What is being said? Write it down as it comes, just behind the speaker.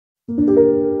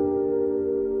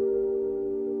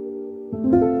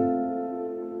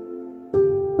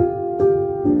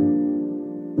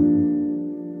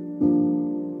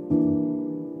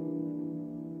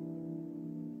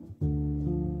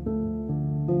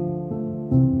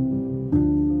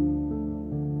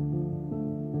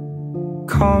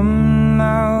Come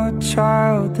now,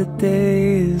 child, the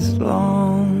day is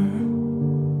long.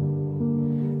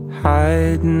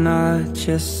 Hide not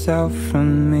yourself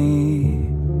from me.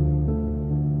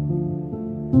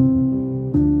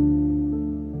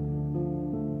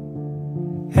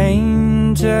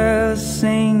 Angels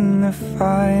sing the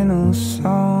final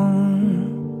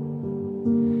song.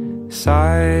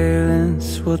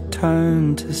 Silence will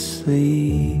turn to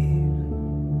sleep.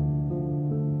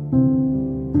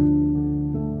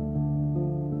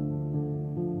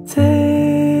 Take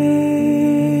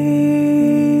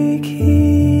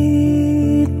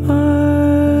heed,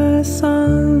 my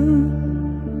son.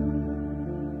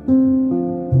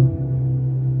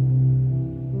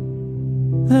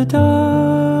 The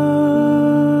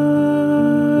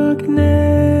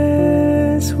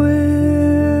darkness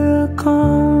will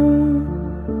come.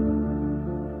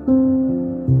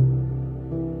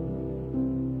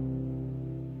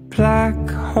 Black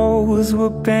holes will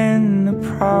bend the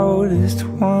proudest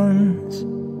ones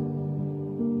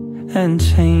and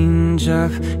change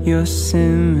up your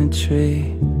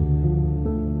symmetry.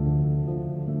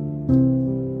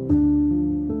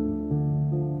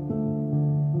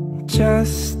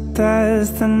 Just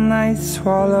as the night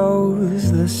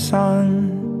swallows the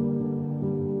sun,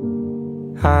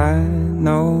 I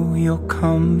know you'll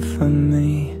come for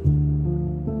me.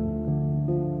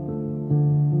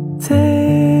 Take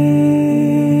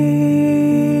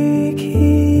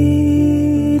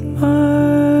heed,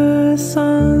 my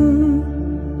son.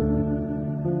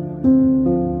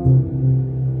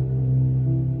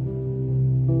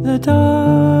 The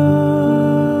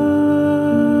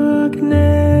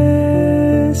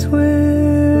darkness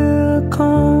will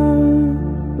come.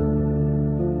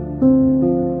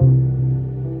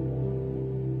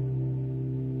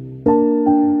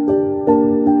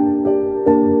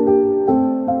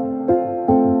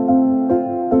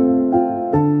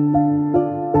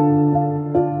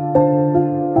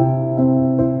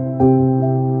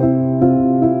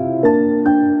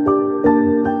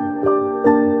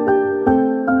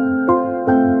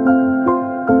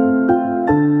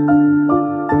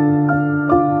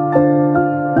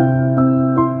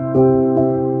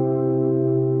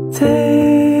 Take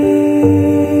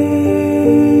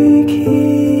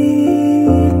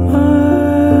heed,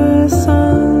 my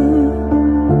son.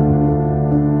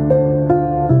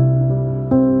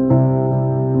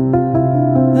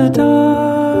 The darkness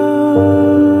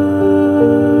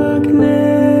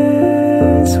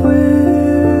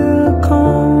will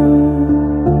come.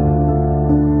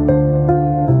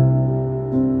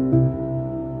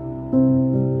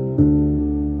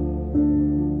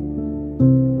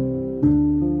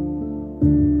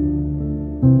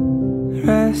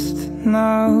 Rest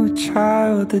now,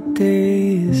 child, the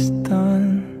day is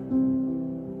done.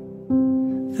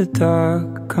 The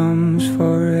dark comes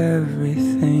for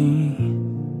everything.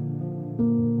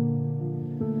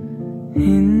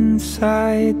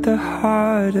 Inside the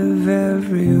heart of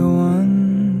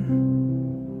everyone,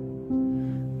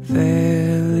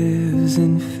 there lives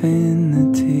infinity.